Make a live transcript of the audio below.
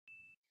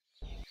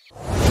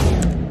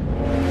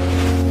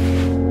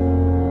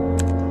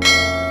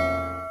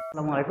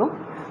আসসালামু আলাইকুম।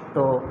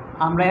 তো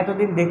আমরা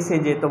এতদিন দেখছি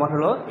যে তোমার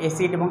হলো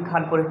অ্যাসিড এবং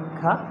ক্ষার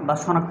পরীক্ষা বা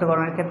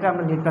শনাক্তকরণের ক্ষেত্রে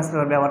আমরা লিটমাস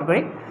পেপার ব্যবহার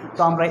করি।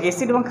 তো আমরা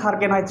অ্যাসিড এবং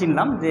ক্ষারকে নয়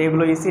চিনলাম যে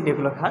এগুলো অ্যাসিড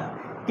এগুলো ক্ষার,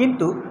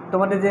 কিন্তু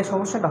তোমাদের যে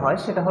সমস্যাটা হয়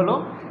সেটা হলো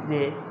যে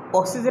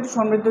অক্সিজেন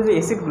সমৃদ্ধ যে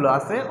অ্যাসিডগুলো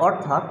আছে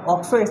অর্থাৎ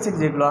অক্সো অ্যাসিড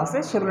যেগুলো আছে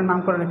সেগুলোর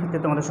নামকরণের ক্ষেত্রে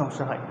তোমাদের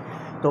সমস্যা হয়।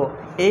 তো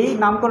এই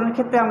নামকরণের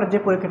ক্ষেত্রে আমরা যে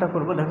পরীক্ষাটা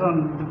করবো, দেখো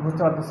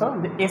বুঝতে পারতেছো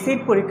যে অ্যাসিড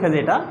পরীক্ষা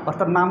যেটা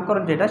অর্থাৎ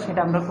নামকরণ যেটা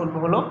সেটা আমরা করবো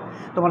হলো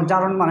তোমার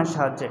জারণ মানের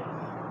সাহায্যে।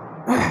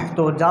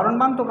 তো জারণ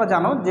মান তোমরা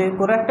জানো যে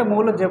কোনো একটা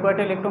মৌল যে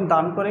কয়টা ইলেকট্রন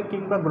দান করে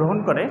কিংবা গ্রহণ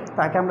করে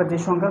তাকে আমরা যে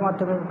সংখ্যার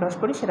মাধ্যমে প্রকাশ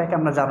করি সেটাকে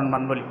আমরা জারণ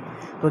মান বলি।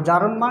 তো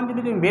জারণ মান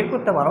যদি তুমি বের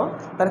করতে পারো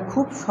তাহলে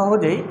খুব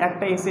সহজেই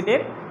একটা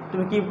অ্যাসিডের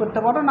তুমি কী করতে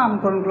পারো,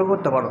 নামকরণগুলো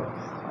করতে পারো।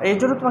 এই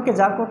জন্য তোমাকে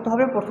যা করতে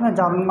হবে, প্রথমে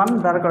জারণ মান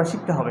বের করা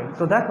শিখতে হবে।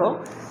 তো দেখো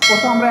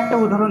প্রথম আমরা একটা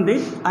উদাহরণ দিই,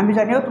 আমি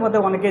জানিও তোমাদের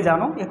অনেকেই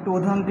জানো, একটু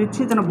উদাহরণ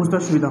দিচ্ছি যেন বুঝতে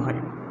সুবিধা হয়।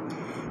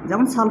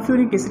 যেমন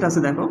সালফিউরিক অ্যাসিড আছে,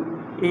 দেখো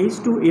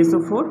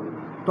H2SO4।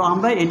 তো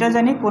আমরা এটা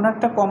জানি কোনো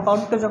একটা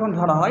কম্পাউন্ডকে যখন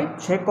ধরা হয়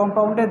সেই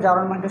কম্পাউন্ডের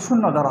জারণ মানকে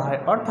 0 ধরা হয়,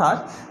 অর্থাৎ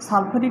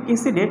সালফিউরিক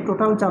অ্যাসিডের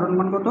টোটাল জারণ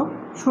মান কত?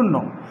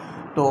 0।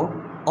 তো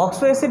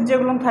অক্সো অ্যাসিড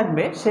যেগুলো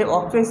থাকবে সেই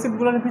অক্সো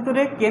অ্যাসিডগুলোর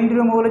ভিতরে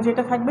কেন্দ্রীয় মৌল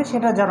যেটা থাকবে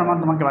সেটা জারণ মান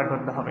তোমাকে বার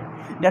করতে হবে।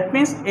 দ্যাট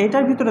মিনস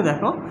এইটার ভিতরে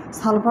দেখো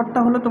সালফারটা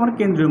হলো তোমার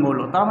কেন্দ্রীয় মৌল,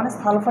 তার মানে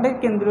সালফারের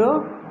কেন্দ্রীয়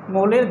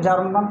মৌলের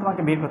জারণ মান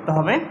তোমাকে বের করতে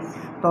হবে।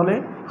 তাহলে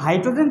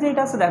হাইড্রোজেন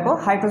যেটা আছে, দেখো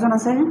হাইড্রোজেন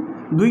আছে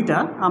 2টা,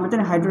 আমরা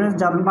জানি হাইড্রোজেনের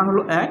জারণ মান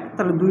হলো 1,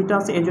 তাহলে 2টা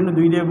আছে এর জন্য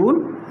 2 দিয়ে গুণ।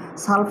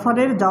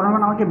 সালফারের জারণ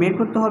মান আমাকে বের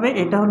করতে হবে,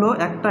 এটা হলো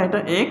একটা, এটা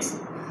x।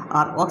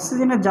 আর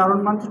অক্সিজেনের জারণ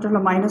মান সেটা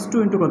হলো -2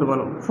 ইন্টু কত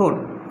বলো 4,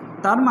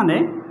 তার মানে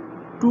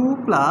 2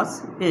 +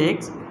 x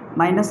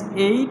 -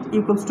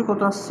 8 =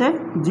 কত আসছে?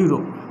 0।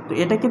 তো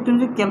এটাকে তুমি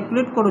যদি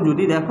ক্যালকুলেট করো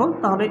যদি দেখো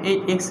তাহলে এই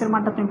x এর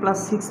মানটা তুমি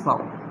 +6 পাও,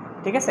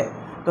 ঠিক আছে?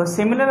 তো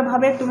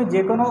সিমিলারভাবে তুমি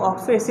যে কোনো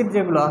অক্সো অ্যাসিড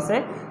যেগুলো আছে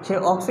সেই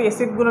অক্সো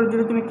অ্যাসিডগুলোর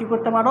যদি তুমি কী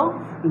করতে পারো,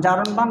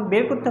 জারণ মান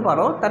বের করতে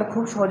পারো, তার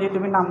খুব সহজেই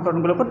তুমি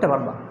নামকরণগুলো করতে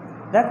পারবা।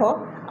 দেখো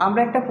আমরা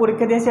একটা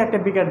পরীক্ষা দিয়েছি, একটা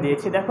বিকার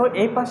দিয়েছি, দেখো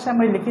এই পাশে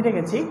আমরা লিখে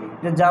রেখেছি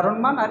যে জারণ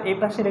মান আর এই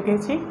পাশে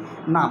রেখেছি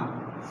নাম।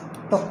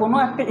 তো কোনো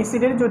একটা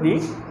অ্যাসিডের যদি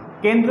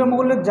কেন্দ্রীয়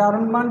মৌলের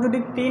জারণ মান যদি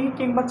 3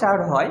 কিংবা 4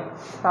 হয়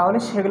তাহলে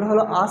সেগুলো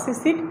হলো আস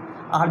অ্যাসিড,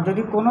 আর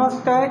যদি কোনো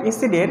একটা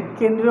অ্যাসিডের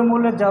কেন্দ্রীয়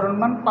মৌলের জারণ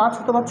মান 5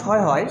 অথবা 6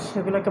 হয়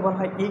সেগুলোকে বলা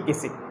হয় ইক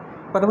অ্যাসিড।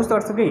 কথা বুঝতে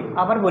পারছো কি?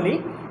 আবার বলি,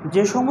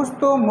 যে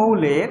সমস্ত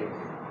মৌলের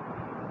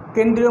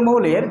কেন্দ্রীয়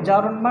মৌলের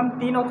জারণ মান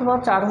 3 অথবা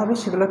 4 হবে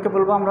সেগুলোকে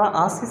বলবো আমরা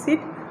আস অ্যাসিড,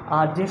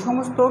 আর যে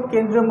সমস্ত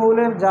কেন্দ্রীয়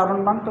মৌলের জারণ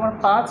মান তোমার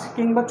 5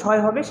 কিংবা 6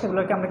 হবে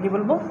সেগুলোকে আমরা কী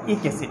বলবো?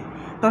 ইক অ্যাসিড।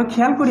 তাহলে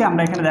খেয়াল করি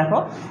আমরা এখানে, দেখো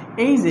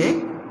এই যে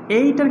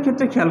এইটার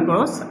ক্ষেত্রে খেয়াল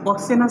করো,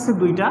 অক্সিজেন আছে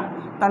 2টা,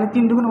 তাহলে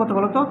 3 দুগুণ কত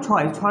বলো তো?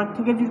 6। 6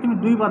 থেকে যদি তুমি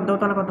 2 বাদ দাও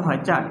তাহলে কত হয়?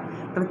 4।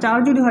 তাহলে 4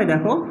 যদি হয়,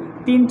 দেখো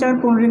 3, 4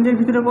 কোন রেঞ্জের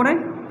ভিতরে পড়ে?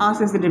 আস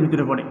অ্যাসিডের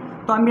ভিতরে পড়ে।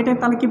 তো আমি এটা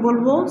তাহলে কি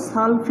বলবো?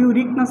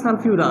 সালফিউরিক না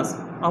সালফিউরাস?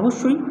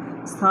 অবশ্যই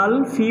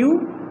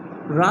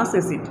সালফিউরাস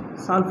অ্যাসিড,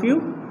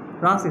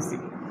 সালফিউরাস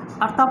অ্যাসিড।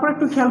 আর তারপর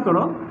একটু খেয়াল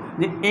করো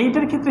যে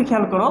এইটার ক্ষেত্রে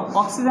খেয়াল করো,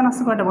 অক্সিজেন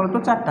আছে কয়টা বলো তো?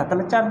 4টা।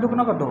 তাহলে 4 দুগুণ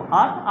কত?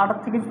 8। 8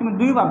 থেকে যদি তুমি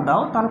 2 বাদ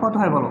দাও তাহলে কত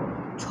হয় বলো?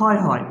 6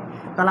 হয়।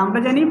 তাহলে আমরা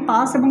জানি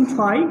 5 এবং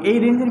 6 এই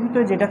রেঞ্জের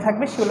ভিতরে যেটা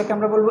থাকবে সেগুলোকে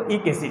আমরা বলবো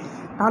ইক অ্যাসিড।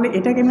 তাহলে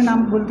এটাকে আমি নাম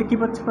বলতে কী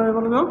পাচ্ছি পাবে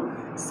বলো তো?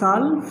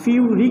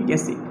 Sulphuric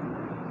acid,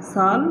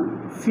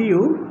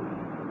 sulphuric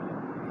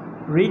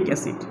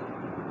acid.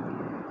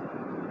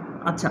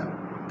 আচ্ছা,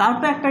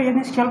 তারপরে একটা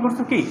জিনিস খেয়াল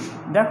করছো কি?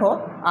 দেখো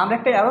আমরা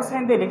একটা অ্যারো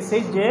সাইন দিয়ে লিখছি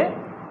যে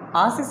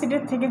আস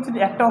অ্যাসিডের থেকে যদি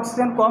একটা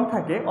অক্সিজেন কম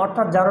থাকে,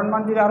 অর্থাৎ জারণ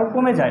মান যদি আরও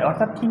কমে যায়,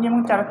 অর্থাৎ 3 এবং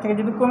 4 থেকে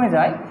যদি কমে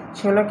যায়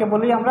সেগুলোকে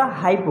বলি আমরা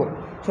হাইপো।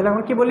 সেগুলো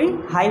আমরা কী বলি?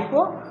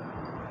 হাইপো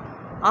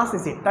আস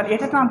অ্যাসিড। তাহলে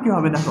এটার নাম কী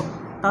হবে দেখো?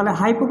 তাহলে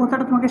হাইপো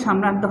কথাটা তোমাকে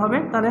সামনে আনতে হবে।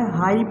 তাহলে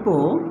হাইপো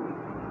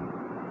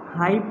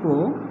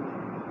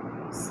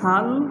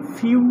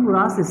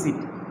সালফিউরাস অ্যাসিড,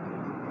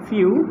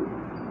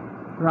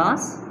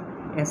 ফিউরাস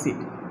অ্যাসিড।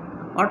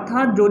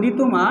 অর্থাৎ যদি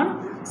তোমার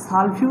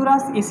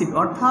সালফিউরাস অ্যাসিড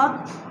অর্থাৎ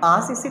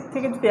আস অ্যাসিড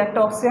থেকে যদি একটা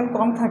অক্সিজেন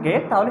কম থাকে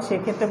তাহলে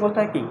সেক্ষেত্রে বলতে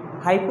হয় কি?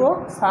 Hypo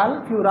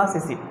sulphurous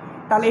acid.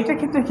 তাহলে এটার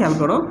ক্ষেত্রে খেয়াল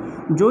করো,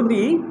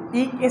 যদি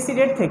ইক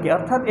অ্যাসিডের থেকে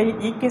অর্থাৎ এই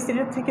ইক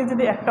অ্যাসিডের থেকে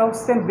যদি একটা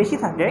অক্সিজেন বেশি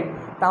থাকে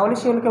তাহলে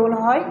সেগুলোকে বলা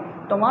হয়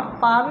তোমার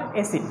পার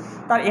অ্যাসিড।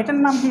 তার এটার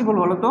নাম কী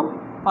বলবো বলো তো?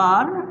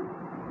 পার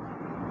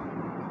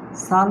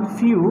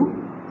সালফিউরিক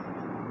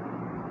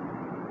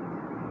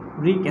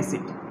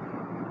অ্যাসিড।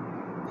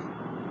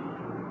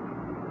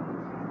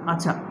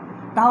 আচ্ছা,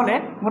 তাহলে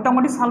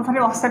মোটামুটি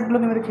সালফারের অক্সাইডগুলো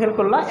তুমি খেয়াল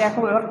করলা।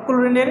 এখন এবার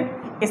ক্লোরিনের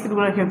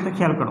অ্যাসিডগুলোর ক্ষেত্রে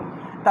খেয়াল করো।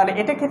 তাহলে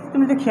এটার ক্ষেত্রে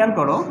তুমি যদি খেয়াল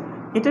করো,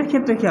 এটার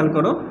ক্ষেত্রে খেয়াল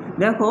করো,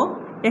 দেখো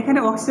এখানে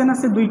অক্সিজেন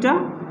আছে 2টা,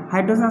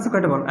 হাইড্রোজেন আছে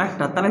কয়টা বলো?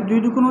 1টা। তাহলে 2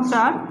 দুগুণ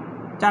 4,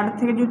 4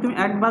 থেকে যদি তুমি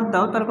 1 বাদ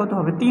দাও তাহলে কত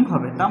হবে? 3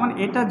 হবে। তার মানে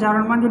এটা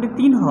জারণ মান যদি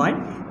 3 হয়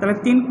তাহলে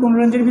 3 কোন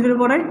রেঞ্জের ভিতরে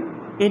পড়ে?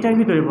 এটার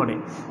ভিতরে পড়ে।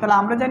 তাহলে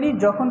আমরা জানি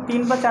যখন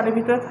 3 বা 4-এর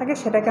ভিতরে থাকে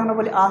সেটাকে আমরা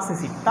বলি আস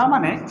অ্যাসিড। তার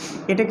মানে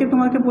এটাকে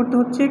তোমাকে পড়তে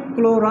হচ্ছে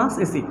ক্লোরাস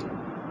অ্যাসিড,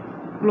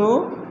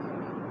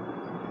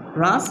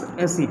 ক্লোরাস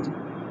অ্যাসিড।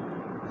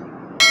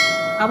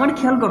 আবার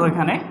খেয়াল করো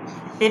এখানে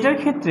এটার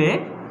ক্ষেত্রে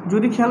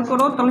যদি খেয়াল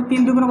করো তাহলে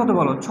 3 দুগুণ কত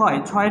বলো? 6।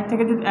 6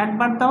 থেকে যদি 1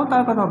 বাদ দাও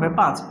তাহলে কত হবে?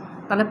 5।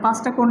 তাহলে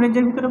 5টা কোন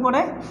রেঞ্জের ভিতরে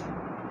পড়ে?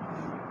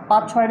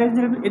 5-6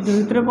 রেঞ্জের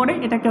ভিতরে পড়ে,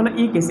 এটাকে হলো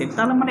ইক অ্যাসিড।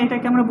 তাহলে মানে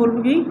এটাকে আমরা বলবো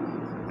কি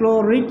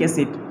ক্লোরিক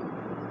অ্যাসিড,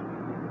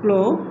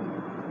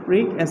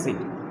 ক্লোরিক অ্যাসিড।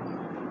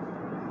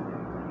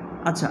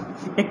 আচ্ছা,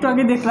 একটু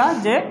আগে দেখলাম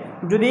যে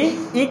যদি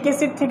ইক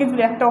অ্যাসিড থেকে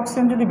যদি একটা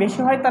অক্সিজেন যদি বেশি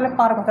হয় তাহলে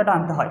পার কথাটা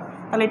আনতে হয়,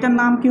 তাহলে এটার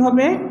নাম কি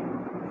হবে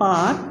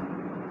পার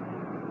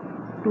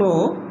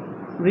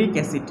ক্লোরিক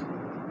অ্যাসিড।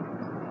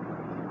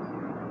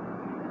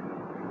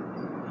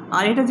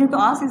 আর এটা যেহেতু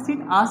আস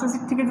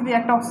অ্যাসিড থেকে যদি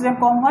একটা অক্সিজেন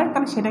কম হয়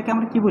তাহলে সেটাকে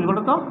আমরা কি বলি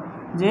বলো তো,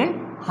 যে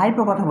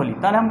হাইপো কথা বলি।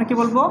 তাহলে আমরা কি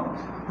বলবো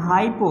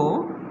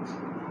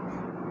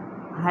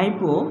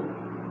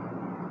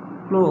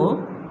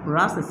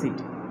হাইপোক্লোরাস অ্যাসিড।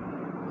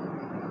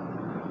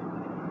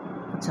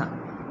 আচ্ছা,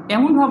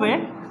 এমনভাবে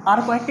আর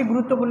কয়েকটি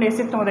গুরুত্বপূর্ণ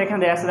অ্যাসিড তোমাদের এখানে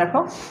দেওয়া আছে। দেখো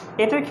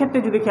এটার ক্ষেত্রে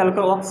যদি খেয়াল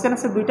করো, অক্সিজেন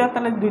আছে 2টা,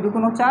 তাহলে 2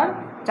 দুগুণ 4,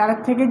 4-এর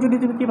থেকে যদি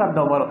তুমি কী বাদ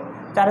দাও বলো,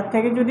 4-এর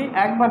থেকে যদি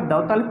 1 বাদ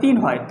দাও তাহলে 3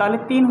 হয়। তাহলে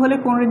 3 হলে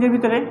কোন রেঞ্জের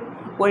ভিতরে,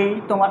 ওই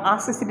তোমার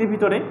আস অ্যাসিডের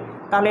ভিতরে।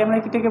 তাহলে আমরা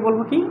এটাকে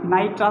বলবো কি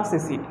নাইট্রাস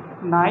অ্যাসিড,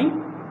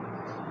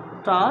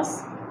 নাইট্রাস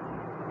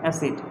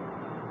অ্যাসিড।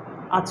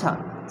 আচ্ছা,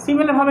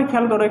 সিমিলারভাবে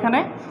খেয়াল করো এখানে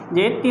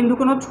যে 3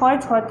 দুগুণ 6,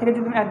 6 থেকে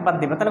যদি 1 বাদ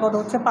দেবে তাহলে কত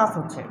হচ্ছে 5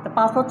 হচ্ছে। তো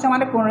 5 হচ্ছে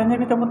মানে কোন রেঞ্জের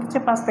ভিতরে হচ্ছে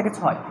 5 থেকে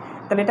 6,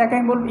 তাহলে এটাকে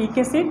আমি বলবো ইক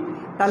অ্যাসিড।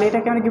 তাহলে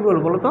এটাকে আমি কী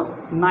বলবো বলো তো,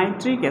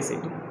 নাইট্রিক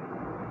অ্যাসিড,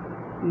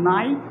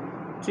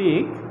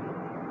 নাইট্রিক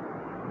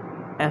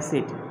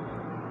অ্যাসিড।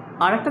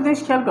 আরেকটা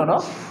জিনিস খেয়াল করো,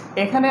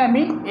 এখানে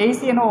আমি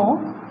HNO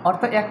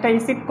অর্থাৎ একটা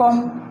অ্যাসিড কম,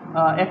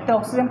 একটা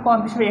অক্সিজেন কম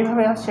হিসেবে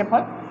এইভাবে শেপ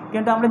হয়,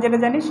 কিন্তু আমরা যেটা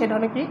জানি সেটা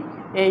হলো কি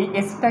এই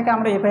অ্যাসিডটাকে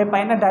আমরা এভাবে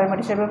পাই না, ডায়মন্ড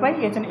হিসেবে পাই,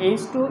 এর জন্য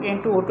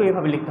H2N2O2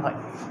 এভাবে লিখতে হয়।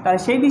 তাহলে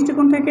সেই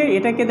দৃষ্টিকোণ থেকে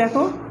এটাকে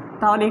দেখো,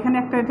 তাহলে এখানে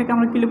একটা এটাকে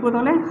আমরা কী লিখবো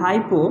তাহলে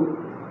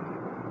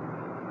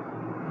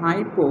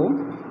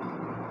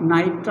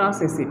হাইপোনাইট্রাস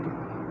অ্যাসিড।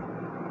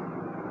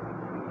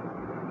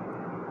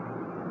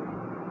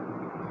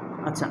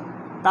 আচ্ছা,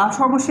 তার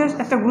সর্বশেষ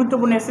একটা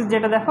গুরুত্বপূর্ণ অ্যাসিড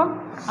যেটা দেখো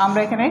আমরা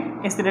এখানে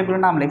অ্যাসিডেরগুলো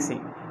নাম লিখছি।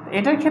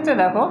 এটার ক্ষেত্রে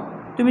দেখো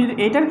তুমি যদি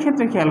এটার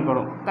ক্ষেত্রে খেয়াল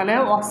করো তাহলে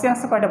অক্সিজেন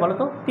আছে কয়টা বলো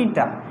তো,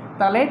 3টা।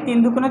 তাহলে 3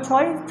 দুগুণে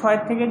 6, 6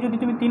 থেকে যদি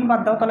তুমি 3 বাদ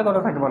দাও তাহলে কত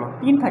থাকে বলো,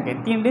 3 থাকে।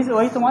 3 ডিস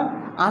ওই তোমার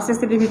আস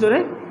অ্যাসিডের ভিতরে।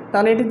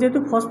 তাহলে এটা যেহেতু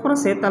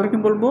ফসফরাসের, তাহলে কি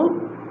বলবো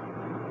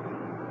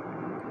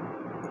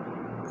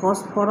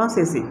ফসফরাস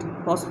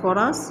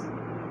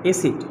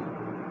অ্যাসিড।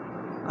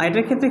 আর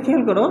এটার ক্ষেত্রে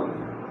খেয়াল করো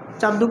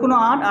 4 দুগুণ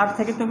 8, 8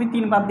 থেকে তুমি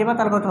 3 বাদ দেবা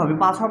তাহলে কত হবে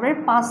 5 হবে।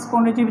 5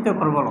 কোন রেঞ্জের ভিতরে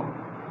পড়ে বলো,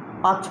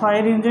 5-6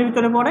 রেঞ্জের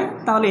ভিতরে পড়ে।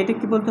 তাহলে এটা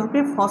কি বলতে হবে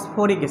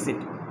ফসফরিক অ্যাসিড,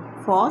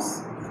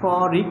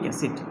 ফসফরিক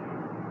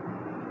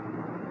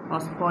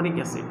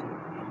অ্যাসিড।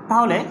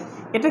 তাহলে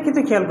এটার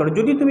ক্ষেত্রে খেয়াল করো,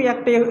 যদি তুমি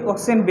একটা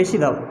অক্সিজেন বেশি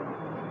দাও,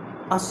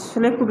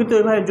 আসলে প্রকৃত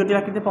ওইভাবে জটিল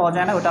আকৃতিতে পাওয়া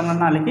যায় না, ওটা আমরা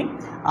না লিখি।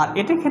 আর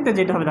এটার ক্ষেত্রে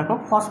যেটা হবে দেখো,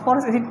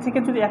 ফসফরাস অ্যাসিড থেকে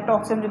যদি একটা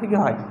অক্সিজেন যদি কি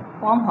হয়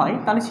কম হয়,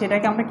 তাহলে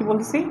সেটাকে আমরা কি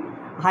বলতেছি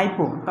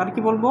তাহলে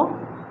কি বলবো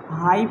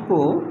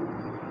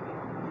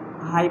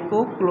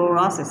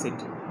হাইপোক্লোরাস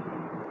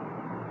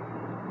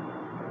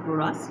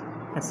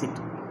অ্যাসিড।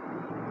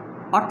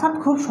 অর্থাৎ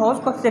খুব সহজ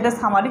কথা যেটা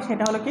সামারি,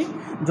 সেটা হলো কি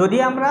যদি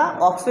আমরা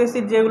অক্সো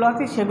অ্যাসিড যেগুলো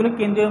আছে সেগুলো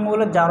কেন্দ্রীয়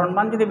মৌলের জারণ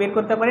মান যদি বের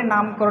করতে পারি,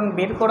 নামকরণ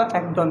বের করা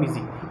একদম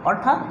ইজি।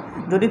 অর্থাৎ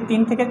যদি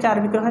 3 থেকে 4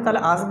 ভিতরে হয়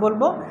তাহলে আস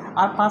বলবো,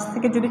 আর 5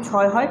 থেকে যদি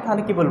 6 হয়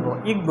তাহলে কি বলবো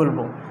ইক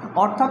বলবো।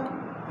 অর্থাৎ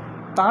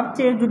তার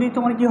চেয়ে যদি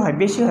তোমার কি হয়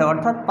বেশি হয়,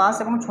 অর্থাৎ 5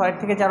 এবং 6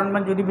 থেকে জারণ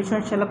মান যদি বেশি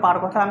হয় সেটা পার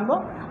কথা আনবো।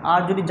 আর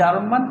যদি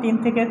জারণ মান 3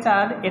 থেকে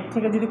 4 এর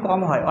থেকে যদি কম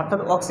হয়, অর্থাৎ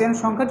অক্সিজেন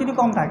সংখ্যা যদি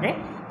কম থাকে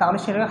তাহলে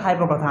সেটাকে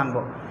হাইপো কথা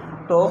আনবো।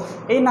 তো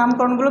এই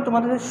নামকরণগুলো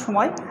তোমাদের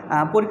সময়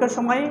পরীক্ষার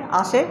সময়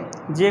আসে,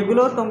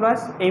 যেগুলো তোমরা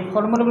এই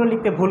ফর্মুলাগুলো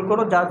লিখতে ভুল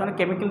করো, যার জন্য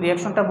কেমিক্যাল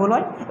রিয়াকশনটা ভুল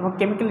হয়, এবং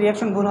কেমিক্যাল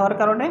রিয়াকশন ভুল হওয়ার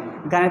কারণে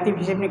গাণিতিক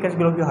হিসেব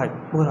নিকাশগুলো কী হয়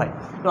ভুল হয়।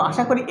 তো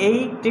আশা করি এই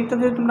ট্রিকটা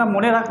যদি তোমরা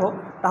মনে রাখো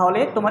তাহলে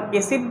তোমার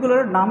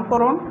অ্যাসিডগুলোর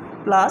নামকরণ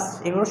প্লাস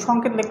এগুলোর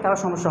সংকেত লিখতে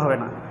আর সমস্যা হবে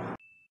না।